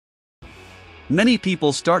Many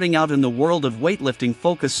people starting out in the world of weightlifting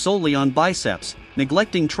focus solely on biceps,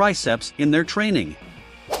 neglecting triceps in their training.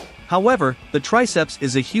 However, the triceps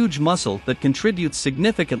is a huge muscle that contributes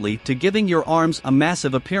significantly to giving your arms a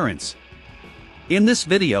massive appearance. In this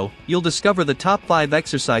video, you'll discover the top 5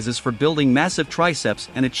 exercises for building massive triceps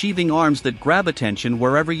and achieving arms that grab attention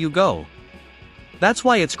wherever you go. That's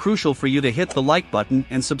why it's crucial for you to hit the like button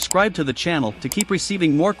and subscribe to the channel to keep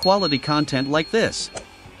receiving more quality content like this.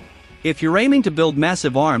 If you're aiming to build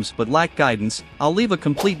massive arms but lack guidance, I'll leave a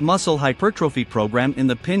complete muscle hypertrophy program in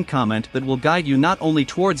the pinned comment that will guide you not only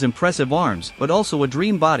towards impressive arms but also a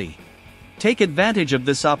dream body. Take advantage of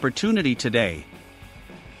this opportunity today.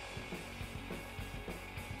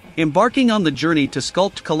 Embarking on the journey to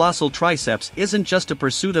sculpt colossal triceps isn't just a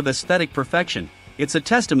pursuit of aesthetic perfection, it's a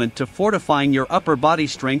testament to fortifying your upper body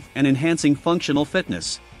strength and enhancing functional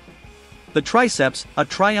fitness. The triceps, a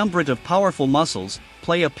triumvirate of powerful muscles,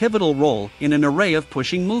 play a pivotal role in an array of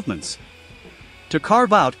pushing movements. To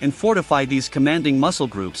carve out and fortify these commanding muscle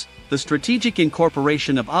groups, the strategic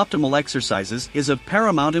incorporation of optimal exercises is of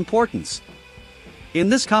paramount importance. In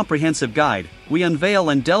this comprehensive guide, we unveil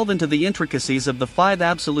and delve into the intricacies of the 5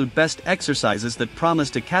 absolute best exercises that promise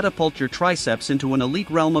to catapult your triceps into an elite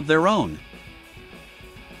realm of their own.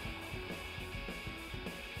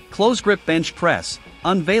 Close grip bench press,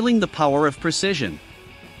 unveiling the power of precision.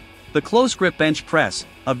 The close grip bench press,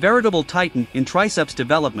 a veritable titan in triceps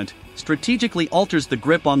development, strategically alters the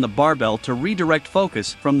grip on the barbell to redirect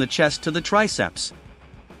focus from the chest to the triceps.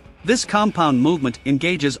 This compound movement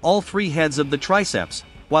engages all 3 heads of the triceps,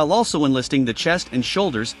 while also enlisting the chest and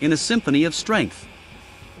shoulders in a symphony of strength.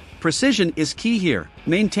 Precision is key here.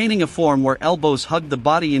 Maintaining a form where elbows hug the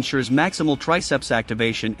body ensures maximal triceps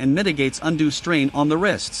activation and mitigates undue strain on the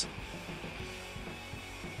wrists.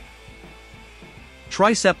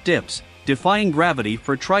 Tricep dips, defying gravity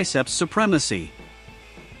for triceps supremacy.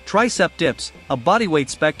 Tricep dips, a bodyweight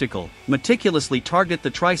spectacle, meticulously target the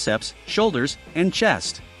triceps, shoulders, and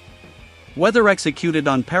chest. Whether executed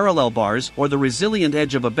on parallel bars or the resilient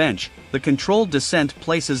edge of a bench, the controlled descent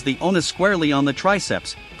places the onus squarely on the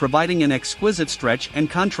triceps, providing an exquisite stretch and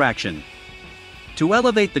contraction. To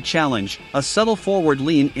elevate the challenge, a subtle forward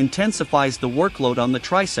lean intensifies the workload on the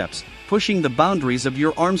triceps, pushing the boundaries of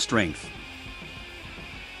your arm strength.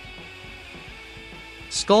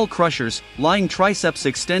 Skull crushers, lying triceps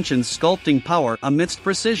extensions sculpting power amidst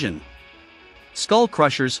precision. Skull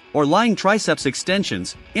crushers, or lying triceps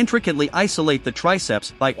extensions, intricately isolate the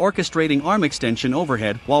triceps by orchestrating arm extension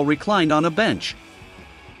overhead while reclined on a bench.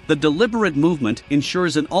 The deliberate movement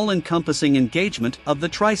ensures an all-encompassing engagement of the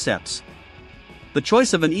triceps. The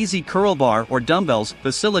choice of an easy curl bar or dumbbells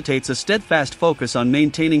facilitates a steadfast focus on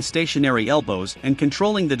maintaining stationary elbows and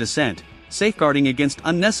controlling the descent, safeguarding against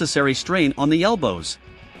unnecessary strain on the elbows.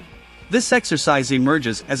 This exercise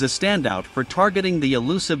emerges as a standout for targeting the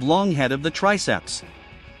elusive long head of the triceps.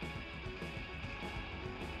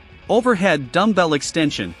 Overhead dumbbell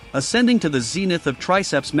extension, ascending to the zenith of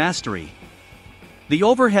triceps mastery. The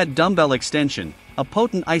overhead dumbbell extension, a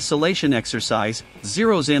potent isolation exercise,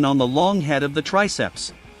 zeroes in on the long head of the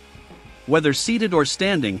triceps. Whether seated or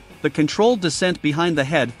standing, the controlled descent behind the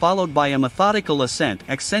head followed by a methodical ascent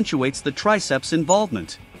accentuates the triceps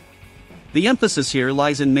involvement. The emphasis here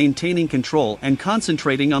lies in maintaining control and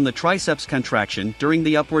concentrating on the triceps contraction during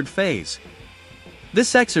the upward phase.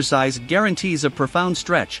 This exercise guarantees a profound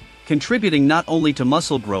stretch, contributing not only to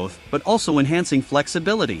muscle growth but also enhancing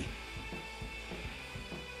flexibility.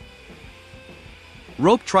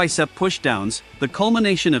 Rope tricep pushdowns, the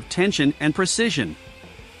culmination of tension and precision.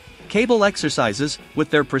 Cable exercises,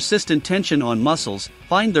 with their persistent tension on muscles,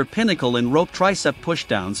 find their pinnacle in rope tricep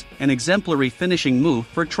pushdowns, an exemplary finishing move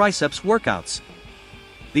for triceps workouts.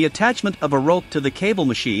 The attachment of a rope to the cable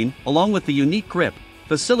machine, along with the unique grip,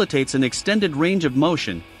 facilitates an extended range of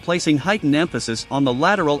motion, placing heightened emphasis on the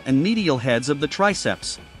lateral and medial heads of the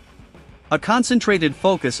triceps. A concentrated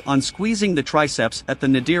focus on squeezing the triceps at the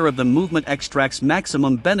nadir of the movement extracts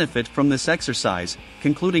maximum benefit from this exercise,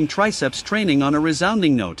 concluding triceps training on a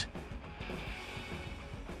resounding note.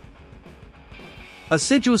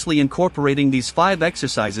 Assiduously incorporating these 5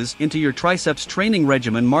 exercises into your triceps training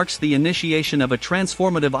regimen marks the initiation of a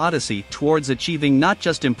transformative odyssey towards achieving not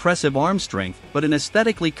just impressive arm strength but an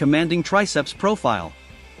aesthetically commanding triceps profile.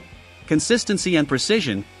 Consistency and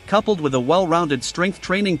precision, coupled with a well-rounded strength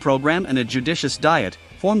training program and a judicious diet,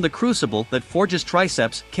 form the crucible that forges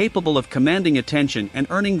triceps capable of commanding attention and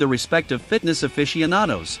earning the respect of fitness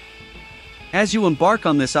aficionados. As you embark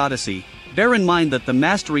on this odyssey, Bear in mind that the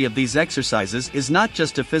mastery of these exercises is not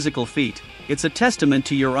just a physical feat, it's a testament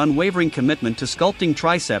to your unwavering commitment to sculpting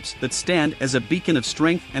triceps that stand as a beacon of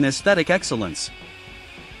strength and aesthetic excellence.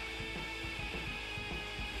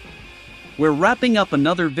 We're wrapping up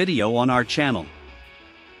another video on our channel.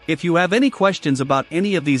 If you have any questions about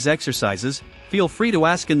any of these exercises, feel free to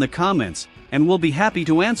ask in the comments, and we'll be happy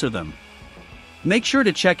to answer them. Make sure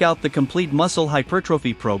to check out the complete muscle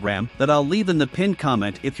hypertrophy program that I'll leave in the pinned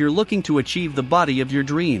comment if you're looking to achieve the body of your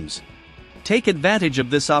dreams. Take advantage of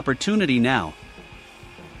this opportunity now.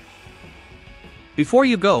 Before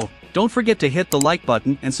you go, don't forget to hit the like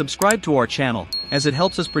button and subscribe to our channel, as it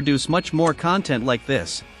helps us produce much more content like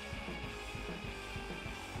this.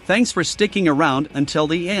 Thanks for sticking around until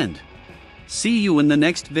the end. See you in the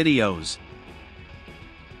next videos.